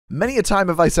Many a time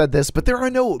have I said this, but there are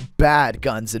no bad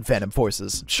guns in Phantom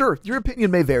Forces. Sure, your opinion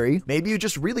may vary. Maybe you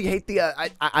just really hate the,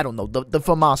 I don't know, the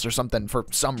FAMAS or something for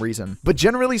some reason. But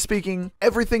generally speaking,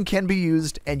 everything can be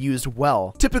used and used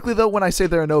well. Typically though, when I say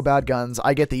there are no bad guns,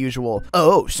 I get the usual,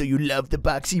 oh, so you love the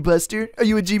BOXY Buster? Are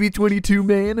you a GB22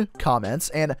 man? Comments,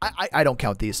 and I don't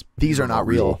count these. These are not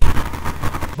real.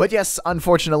 But yes,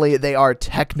 unfortunately, they are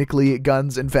technically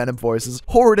guns in Phantom Forces,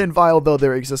 horrid and vile though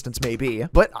their existence may be.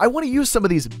 But I want to use some of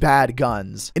these bad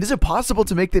guns. And is it possible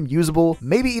to make them usable,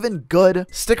 maybe even good?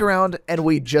 Stick around and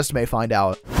we just may find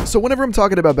out. So whenever I'm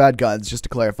talking about bad guns, just to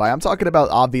clarify, I'm talking about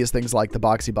obvious things like the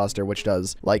BOXY Buster, which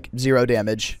does like 0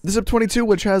 damage. The Zip-22,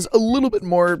 which has a little bit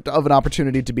more of an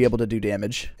opportunity to be able to do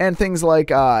damage. And things like,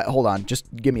 hold on,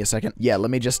 just give me a second. Yeah, let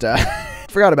me just,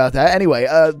 forgot about that. Anyway,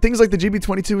 things like the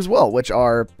GB-22 as well, which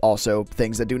are also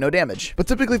things that do no damage. But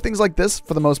typically things like this,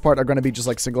 for the most part, are going to be just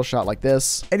like single shot like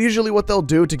this. And usually what they'll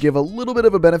do to give a little bit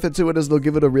of a benefit to it is they'll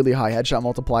give it a really high headshot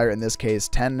multiplier, in this case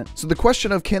 10. So the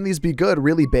question of can these be good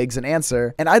really begs an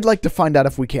answer, and I'd like to find out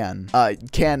if we can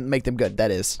make them good,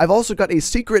 that is. I've also got a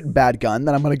secret bad gun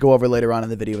that I'm going to go over later on in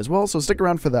the video as well, so stick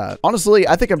around for that. Honestly,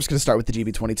 I think I'm just going to start with the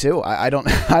GB-22. I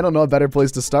don't know a better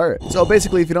place to start. So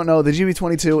basically, if you don't know, the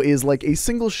GB-22 is like a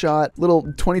single shot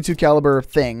little 22 caliber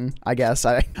thing, I guess.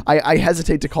 I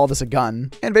hesitate to call this a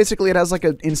gun. And basically it has like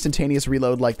an instantaneous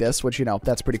reload like this, which, you know,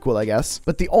 that's pretty cool, I guess.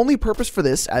 But the only purpose for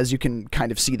this, as you can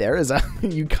kind of see there, is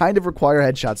you kind of require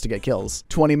headshots to get kills.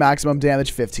 20 maximum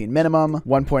damage, 15 minimum,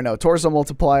 1.0 torso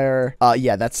multiplier.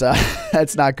 Yeah, that's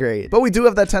that's not great. But we do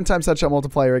have that 10 times headshot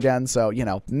multiplier again, so, you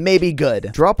know, maybe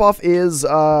good. Drop off is,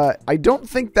 I don't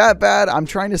think that bad. I'm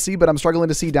trying to see, but I'm struggling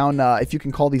to see down, if you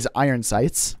can call these iron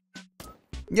sights.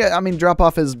 Yeah, I mean,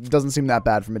 drop-off doesn't seem that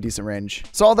bad from a decent range.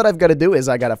 So all that I've got to do is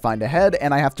I got to find a head,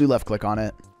 and I have to left-click on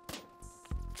it.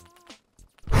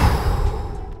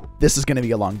 This is going to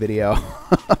be a long video.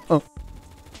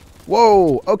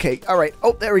 Whoa, okay, all right.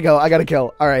 Oh, there we go. I got a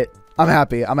kill. All right, I'm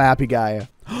happy. I'm a happy guy.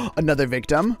 Another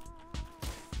victim.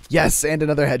 Yes, and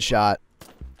another headshot.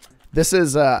 This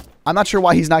is, I'm not sure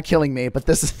why he's not killing me, but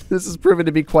this is proven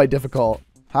to be quite difficult.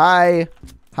 Hi.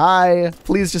 Hi.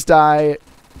 Please just die.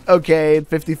 Okay,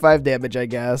 55 damage, I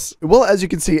guess. Well, as you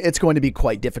can see, it's going to be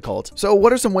quite difficult. So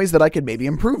what are some ways that I could maybe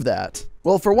improve that?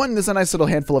 Well, for one, there's a nice little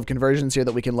handful of conversions here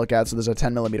that we can look at. So there's a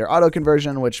 10mm auto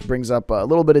conversion, which brings up a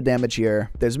little bit of damage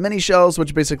here. There's mini shells,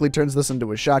 which basically turns this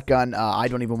into a shotgun. I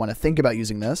don't even want to think about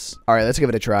using this. All right, let's give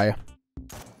it a try.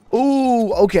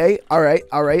 Ooh, okay. All right,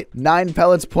 all right. 9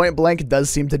 pellets point blank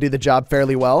does seem to do the job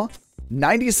fairly well.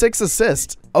 96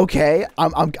 assist. Okay,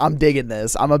 I'm digging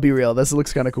this. I'm gonna be real. This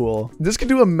looks kind of cool. This can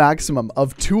do a maximum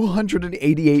of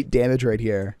 288 damage right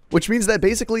here, which means that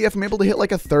basically if I'm able to hit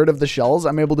like a third of the shells,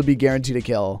 I'm able to be guaranteed a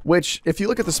kill, which if you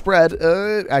look at the spread,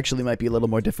 actually might be a little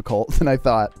more difficult than I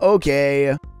thought.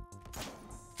 Okay.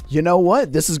 You know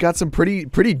what? This has got some pretty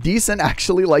decent,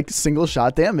 actually, like single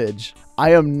shot damage.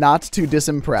 I am not too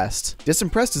disimpressed.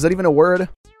 Disimpressed? Is that even a word?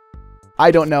 I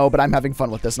don't know, but I'm having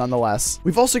fun with this nonetheless.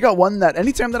 We've also got one that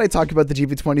anytime that I talk about the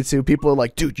GB-22, people are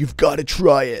like, dude, you've got to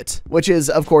try it. Which is,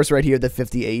 of course, right here, the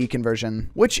 50 AE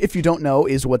conversion, which, if you don't know,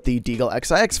 is what the Deagle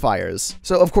XIX fires.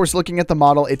 So, of course, looking at the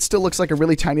model, it still looks like a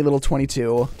really tiny little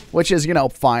 22, which is, you know,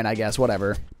 fine, I guess,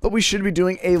 whatever. But we should be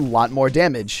doing a lot more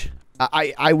damage.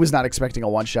 I was not expecting a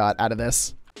one-shot out of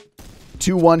this.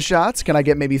 2 one-shots. Can I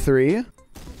get maybe 3?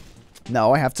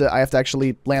 No, I have to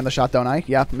actually land the shot, don't I?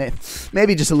 Yeah,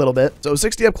 maybe just a little bit. So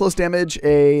 60 up close damage,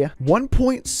 a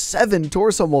 1.7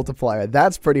 torso multiplier.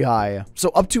 That's pretty high. So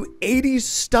up to 80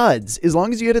 studs. As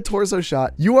long as you hit a torso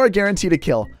shot, you are guaranteed a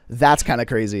kill. That's kind of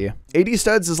crazy. 80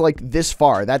 studs is like this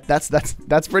far.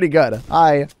 That's pretty good.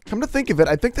 Come to think of it,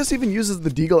 I think this even uses the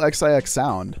Deagle XIX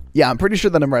sound. Yeah, I'm pretty sure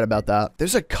that I'm right about that.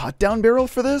 There's a cut down barrel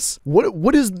for this?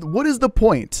 What is the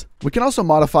point? We can also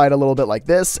modify it a little bit like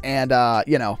this and,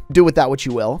 you know, do with that what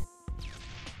you will.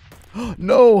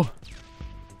 No.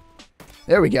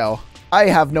 There we go. I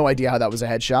have no idea how that was a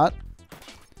headshot.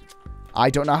 I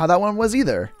don't know how that one was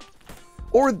either.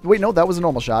 Or, wait, no, that was a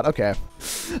normal shot. Okay.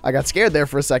 I got scared there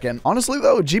for a second. Honestly,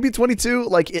 though, GB-22,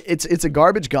 like, it's a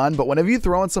garbage gun, but whenever you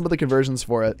throw in some of the conversions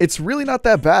for it, it's really not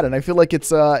that bad, and I feel like it's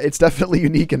definitely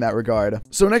unique in that regard.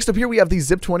 So next up here, we have the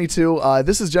Zip-22.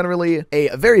 This is generally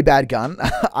a very bad gun,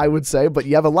 I would say, but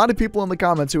you have a lot of people in the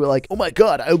comments who are like, oh my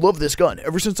god, I love this gun.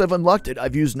 Ever since I've unlocked it,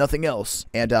 I've used nothing else.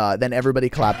 And then everybody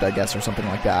clapped, I guess, or something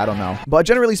like that. I don't know. But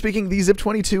generally speaking, the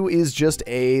Zip-22 is just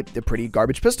a pretty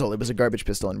garbage pistol. It was a garbage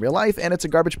pistol in real life, and it's a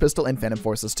garbage pistol in Phantom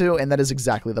Forces 2, and that is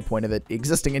exactly exactly the point of it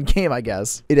existing in game, I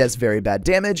guess. It has very bad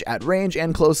damage at range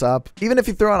and close up. Even if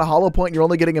you throw on a hollow point, you're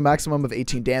only getting a maximum of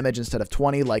 18 damage instead of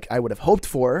 20 like I would have hoped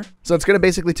for. So it's going to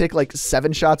basically take like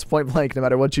 7 shots point blank no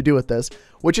matter what you do with this,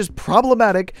 which is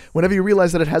problematic whenever you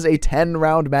realize that it has a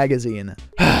 10-round magazine.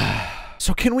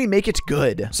 So can we make it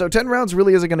good? So 10 rounds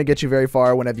really isn't going to get you very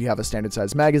far whenever you have a standard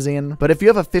size magazine. But if you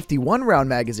have a 51 round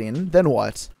magazine, then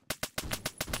what?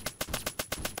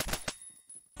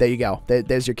 There you go.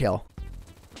 There's your kill.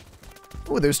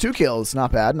 Oh, there's 2 kills.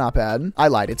 Not bad, not bad. I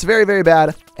lied. It's very, very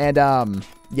bad. And,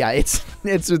 yeah,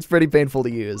 it's pretty painful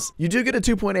to use. You do get a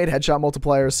 2.8 headshot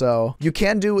multiplier, so you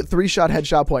can do 3-shot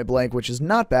headshot point blank, which is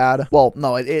not bad. Well,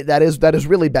 no, that is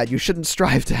really bad. You shouldn't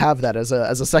strive to have that as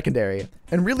a secondary.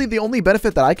 And really, the only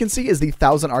benefit that I can see is the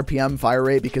 1000 RPM fire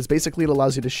rate, because basically it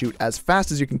allows you to shoot as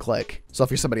fast as you can click. So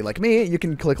if you're somebody like me, you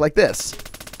can click like this.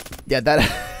 Yeah,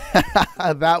 that...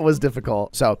 that was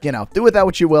difficult. So, you know, do with that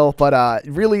what you will, but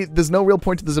really, there's no real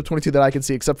point to the Zip-22 that I can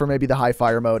see except for maybe the high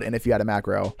fire mode and if you had a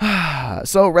macro.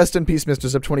 So, rest in peace, Mr.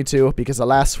 Zip-22, because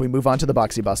alas, we move on to the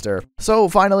BOXY Buster. So,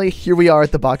 finally, here we are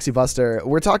at the BOXY Buster.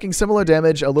 We're talking similar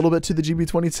damage, a little bit to the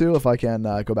GB-22, if I can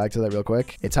go back to that real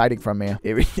quick. It's hiding from me.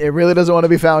 It really doesn't want to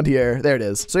be found here. There it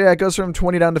is. So, yeah, it goes from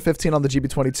 20 down to 15 on the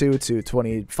GB-22 to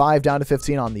 25 down to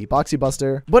 15 on the BOXY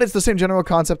Buster, but it's the same general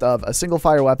concept of a single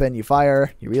fire weapon. You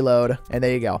fire, you reload, and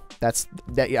there you go.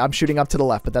 Yeah, I'm shooting up to the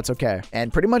left, but that's okay.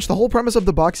 And pretty much the whole premise of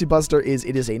the BOXY Buster is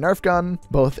it is a Nerf gun,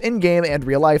 both in-game and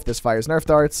real life. This fires Nerf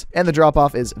darts, and the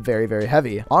drop-off is very, very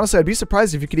heavy. Honestly, I'd be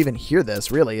surprised if you could even hear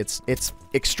this, really. It's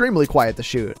extremely quiet to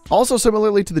shoot. Also,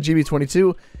 similarly to the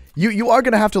GB-22, you are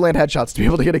going to have to land headshots to be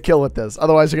able to get a kill with this.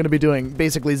 Otherwise, you're going to be doing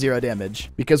basically 0 damage.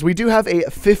 Because we do have a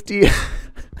 50...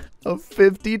 a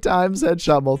 50 times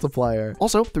headshot multiplier.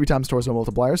 Also, 3 times torso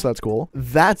multiplier, so that's cool.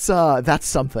 That's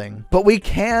something. But we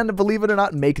can, believe it or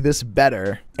not, make this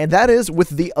better. And that is with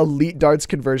the elite darts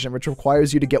conversion, which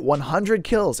requires you to get 100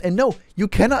 kills. And no, you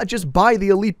cannot just buy the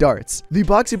elite darts. The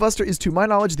BOXY Buster is, to my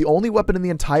knowledge, the only weapon in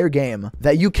the entire game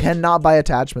that you cannot buy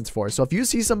attachments for. So if you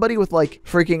see somebody with like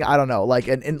freaking, I don't know, like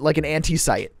an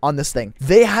anti-sight on this thing,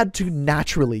 they had to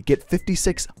naturally get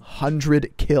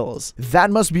 5,600 kills. That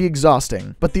must be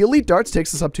exhausting. But the elite darts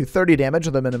takes us up to 30 damage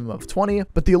with a minimum of 20.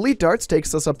 But the elite darts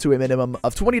takes us up to a minimum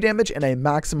of 20 damage and a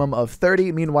maximum of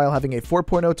 30. Meanwhile, having a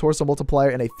 4.0 torso multiplier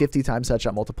and a 50 times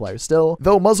headshot multiplier still.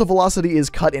 Though muzzle velocity is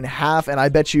cut in half, and I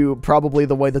bet you probably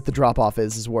the way that the drop-off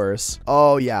is worse.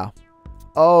 Oh, yeah.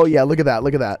 Oh, yeah, look at that,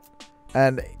 look at that.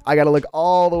 And I gotta look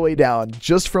all the way down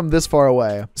just from this far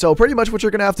away. So pretty much what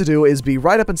you're gonna have to do is be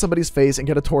right up in somebody's face and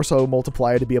get a torso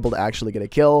multiplier to be able to actually get a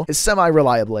kill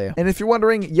semi-reliably. And if you're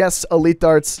wondering, yes, elite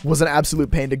darts was an absolute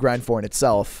pain to grind for in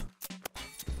itself.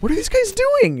 What are these guys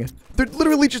doing? They're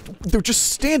literally they're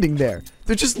just standing there.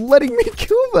 They're just letting me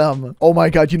kill them. Oh my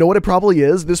god, you know what it probably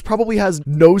is? This probably has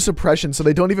no suppression, so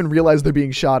they don't even realize they're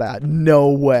being shot at. No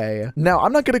way. Now,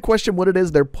 I'm not gonna question what it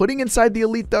is they're putting inside the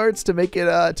elite darts to make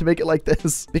it like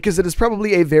this, because it is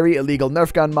probably a very illegal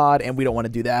Nerf gun mod, and we don't want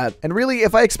to do that. And really,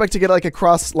 if I expect to get like a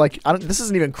cross, like, this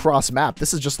isn't even cross map.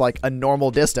 This is just like a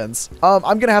normal distance.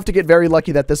 I'm gonna have to get very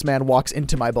lucky that this man walks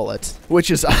into my bullet,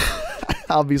 which is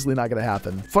obviously not gonna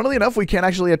happen. Funnily enough, we can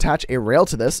actually attach a rail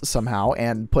to this somehow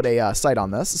and put a sight on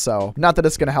this. So not that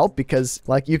it's gonna help, because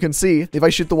like you can see, if I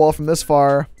shoot the wall from this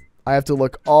far, I have to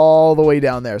look all the way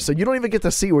down there. So you don't even get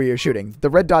to see where you're shooting. The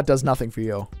red dot does nothing for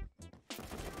you.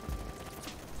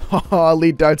 Oh,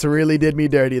 elite darts really did me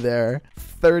dirty there.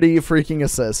 30 freaking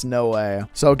assists, no way.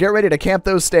 So get ready to camp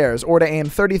those stairs or to aim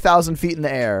 30,000 feet in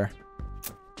the air.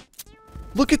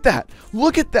 Look at that.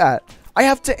 Look at that. I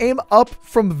have to aim up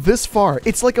from this far.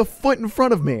 It's like a foot in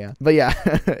front of me. But yeah,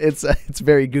 it's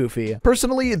very goofy.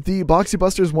 Personally, the BOXY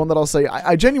Buster is one that I'll say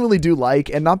I genuinely do like,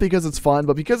 and not because it's fun,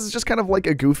 but because it's just kind of like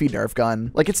a goofy Nerf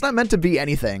gun. Like, it's not meant to be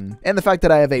anything. And the fact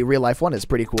that I have a real life one is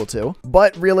pretty cool too.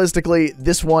 But realistically,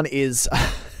 this one is...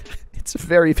 It's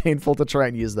very painful to try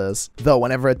and use this. Though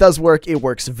whenever it does work, it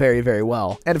works very, very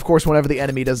well. And of course, whenever the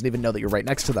enemy doesn't even know that you're right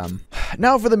next to them.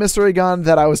 Now for the mystery gun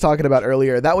that I was talking about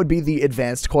earlier, that would be the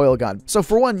advanced coil gun. So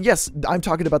for one, yes, I'm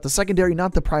talking about the secondary,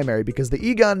 not the primary, because the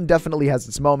E-gun definitely has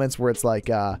its moments where it's like,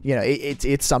 you know,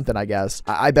 it's something, I guess.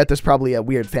 I bet there's probably a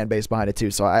weird fan base behind it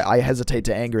too, so I hesitate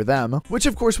to anger them. Which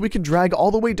of course we can drag all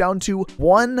the way down to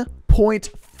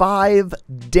 1.5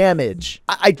 damage.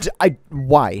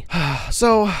 Why?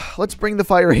 So let's bring the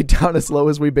fire rate down as low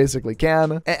as we basically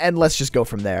can, and let's just go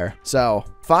from there. So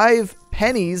 5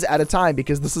 pennies at a time,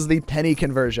 because this is the penny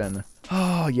conversion.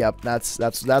 Oh, yep, that's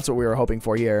what we were hoping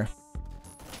for here.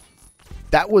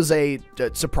 That was a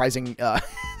surprising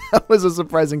That was a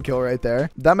surprising kill right there.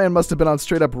 That man must have been on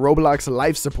straight up Roblox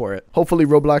life support. Hopefully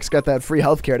Roblox got that free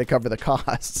healthcare to cover the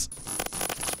costs.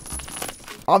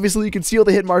 Obviously, you can see all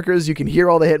the hit markers. You can hear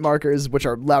all the hit markers, which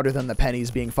are louder than the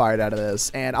pennies being fired out of this.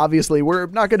 And obviously, we're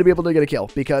not going to be able to get a kill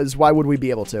because why would we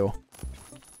be able to?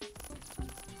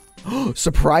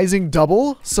 Surprising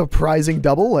double? Surprising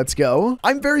double. Let's go.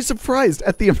 I'm very surprised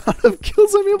at the amount of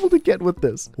kills I'm able to get with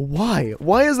this. Why?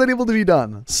 Why is that able to be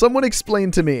done? Someone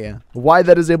explain to me why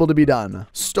that is able to be done.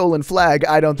 Stolen flag?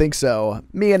 I don't think so.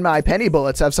 Me and my penny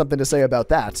bullets have something to say about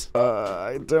that.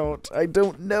 I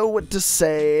don't know what to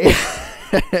say.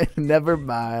 Never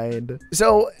mind.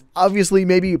 So obviously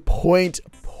maybe point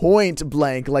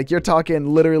blank, like you're talking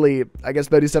literally, I guess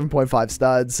 37.5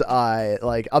 studs,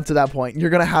 like up to that point, you're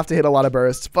gonna have to hit a lot of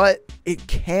bursts, but it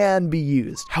can be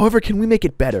used. However, can we make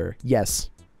it better?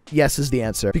 Yes. Yes is the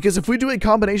answer. Because if we do a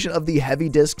combination of the heavy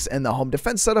discs and the home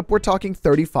defense setup, we're talking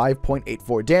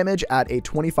 35.84 damage at a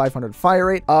 2500 fire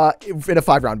rate in a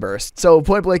 5-round burst. So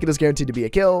point blank, it is guaranteed to be a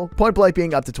kill. Point blank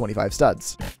being up to 25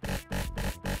 studs.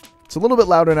 It's a little bit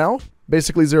louder now.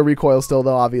 Basically 0 recoil still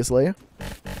though, obviously.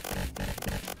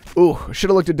 Ooh, should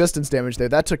have looked at distance damage there.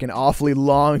 That took an awfully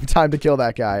long time to kill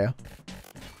that guy.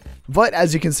 But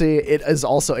as you can see, it is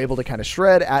also able to kind of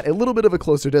shred at a little bit of a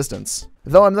closer distance.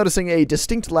 Though I'm noticing a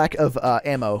distinct lack of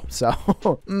ammo,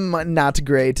 so not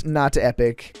great, not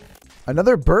epic.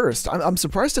 Another burst. I'm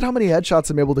surprised at how many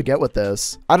headshots I'm able to get with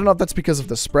this. I don't know if that's because of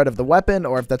the spread of the weapon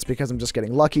or if that's because I'm just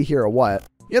getting lucky here or what.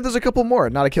 Yeah, there's a couple more.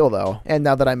 Not a kill, though. And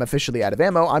now that I'm officially out of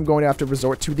ammo, I'm going to have to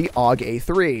resort to the AUG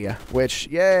A3, which,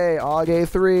 yay, AUG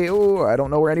A3. Ooh, I don't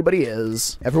know where anybody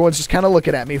is. Everyone's just kind of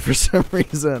looking at me for some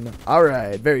reason. All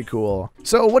right, very cool.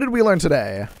 So what did we learn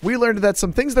today? We learned that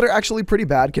some things that are actually pretty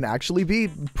bad can actually be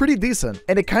pretty decent.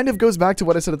 And it kind of goes back to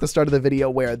what I said at the start of the video,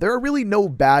 where there are really no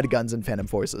bad guns in Phantom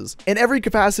Forces. In every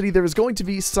capacity, there is going to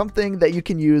be something that you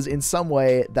can use in some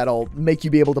way that'll make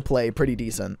you be able to play pretty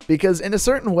decent. Because in a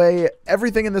certain way,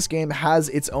 everything in this game has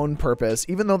its own purpose,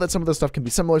 even though that some of the stuff can be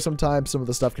similar sometimes, some of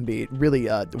the stuff can be really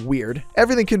weird.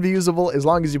 Everything can be usable as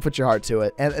long as you put your heart to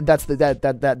it, and that's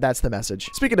the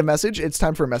message. Speaking of message, it's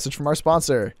time for a message from our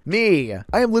sponsor, me.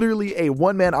 I am literally a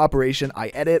one-man operation. I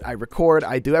edit, I record,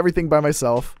 I do everything by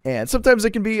myself, and sometimes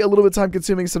it can be a little bit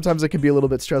time-consuming, sometimes it can be a little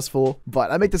bit stressful,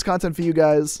 but I make this content for you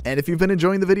guys, and if you've been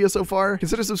enjoying the video so far,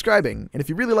 consider subscribing, and if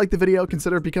you really like the video,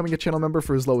 consider becoming a channel member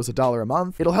for as low as $1 a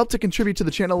month. It'll help to contribute to the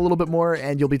channel a little bit more,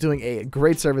 and you'll be doing a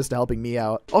great service to helping me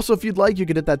out. Also, if you'd like, you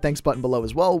could hit that thanks button below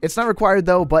as well. It's not required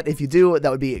though, but if you do,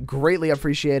 that would be greatly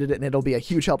appreciated, and it'll be a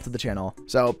huge help to the channel.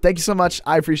 So thank you so much.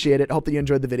 I appreciate it. Hope that you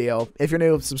enjoyed the video. If you're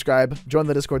new, subscribe, join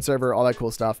the Discord server, all that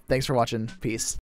cool stuff. Thanks for watching. Peace.